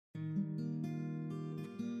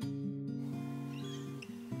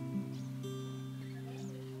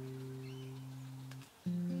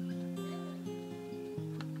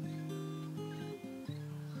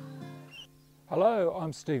Hello,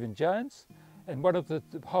 I'm Stephen Jones, and one of the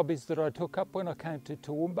hobbies that I took up when I came to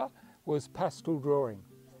Toowoomba was pastel drawing.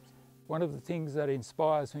 One of the things that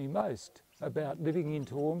inspires me most about living in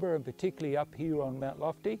Toowoomba, and particularly up here on Mount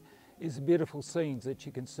Lofty, is the beautiful scenes that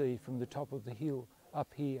you can see from the top of the hill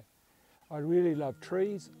up here. I really love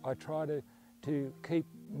trees. I try to keep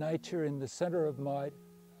nature in the centre of my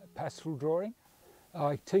pastel drawing.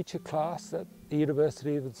 I teach a class at the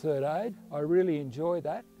University of the Third Age. I really enjoy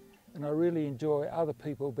that, and I really enjoy other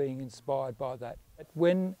people being inspired by that.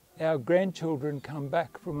 When our grandchildren come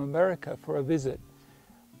back from America for a visit,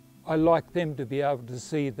 I like them to be able to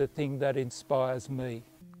see the thing that inspires me.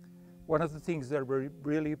 One of the things that I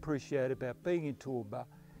really appreciate about being in Toowoomba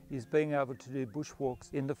is being able to do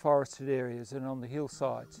bushwalks in the forested areas and on the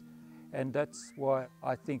hillsides, and that's why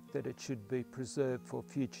I think that it should be preserved for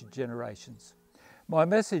future generations. My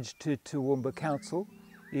message to Toowoomba Council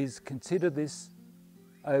is consider this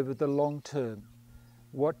over the long term.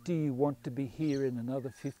 What do you want to be here in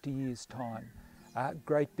another 50 years' time? A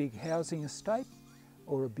great big housing estate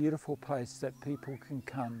or a beautiful place that people can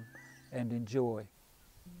come and enjoy?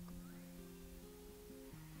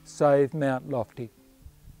 Save Mount Lofty.